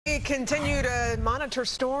We continue to monitor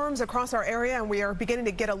storms across our area, and we are beginning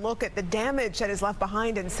to get a look at the damage that is left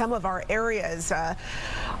behind in some of our areas.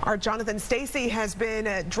 Our Jonathan Stacy has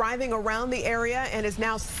been driving around the area and is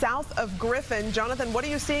now south of Griffin. Jonathan, what are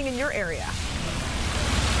you seeing in your area?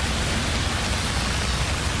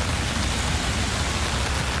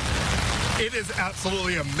 It is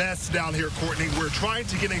absolutely a mess down here, Courtney. We're trying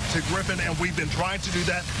to get into Griffin, and we've been trying to do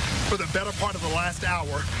that for the better part of the last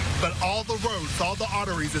hour. But all the roads, all the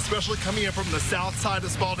arteries, especially coming in from the south side of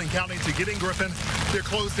Spalding County to get in Griffin, they're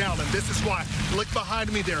closed down. And this is why. Look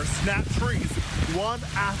behind me there, snap trees, one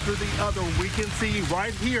after the other. We can see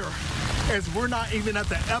right here, as we're not even at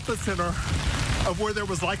the epicenter of where there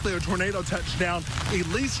was likely a tornado touchdown,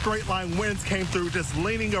 elite straight line winds came through, just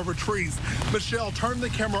leaning over trees. Michelle, turn the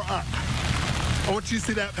camera up. I want you to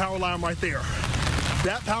see that power line right there.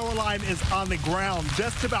 That power line is on the ground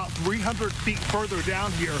just about 300 feet further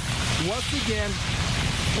down here. Once again,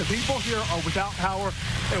 the people here are without power,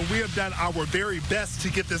 and we have done our very best to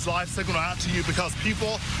get this live signal out to you because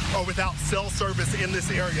people are without cell service in this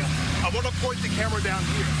area. I want to point the camera down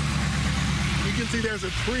here. You can see there's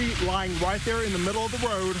a tree lying right there in the middle of the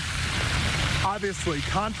road. Obviously,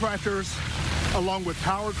 contractors, along with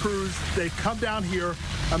power crews, they've come down here.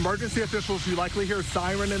 Emergency officials, you likely hear a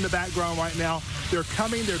siren in the background right now. They're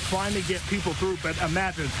coming, they're trying to get people through, but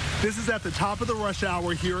imagine, this is at the top of the rush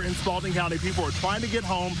hour here in Spalding County. People are trying to get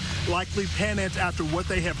home, likely panicked after what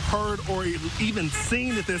they have heard or even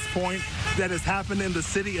seen at this point that has happened in the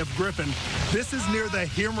city of Griffin. This is near the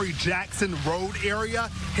Henry Jackson Road area.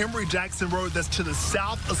 Henry Jackson Road, that's to the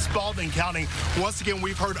south of Spalding County. Once again,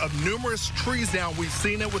 we've heard of numerous trees down. We've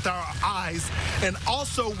seen it with our eyes. And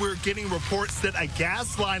also, we're getting reports that a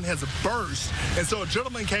gas line has burst. And so a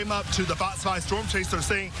gentleman came up to the Fox 5 storm chaser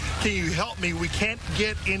saying, can you help me? We can't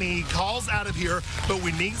get any calls out of here, but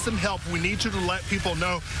we need some help. We need you to let people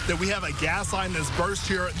know that we have a gas line that's burst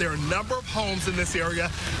here. There are a number of homes in this area.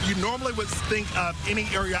 You normally would think of any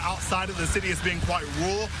area outside of the city as being quite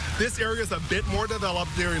rural. This area is a bit more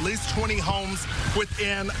developed. There are at least 20 homes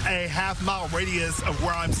within a half-mile radius of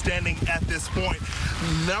where I'm standing at this point.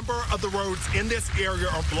 Number of the roads in this area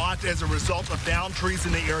are blocked as a result of downed trees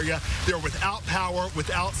in the area. They're without power,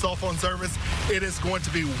 without cell phone service. It is going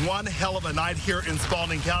to be one hell of a night here in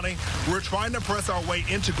Spalding County. We're trying to press our way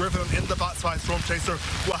into Griffin in the Fox 5 storm chaser.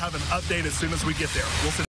 We'll have an update as soon as we get there. We'll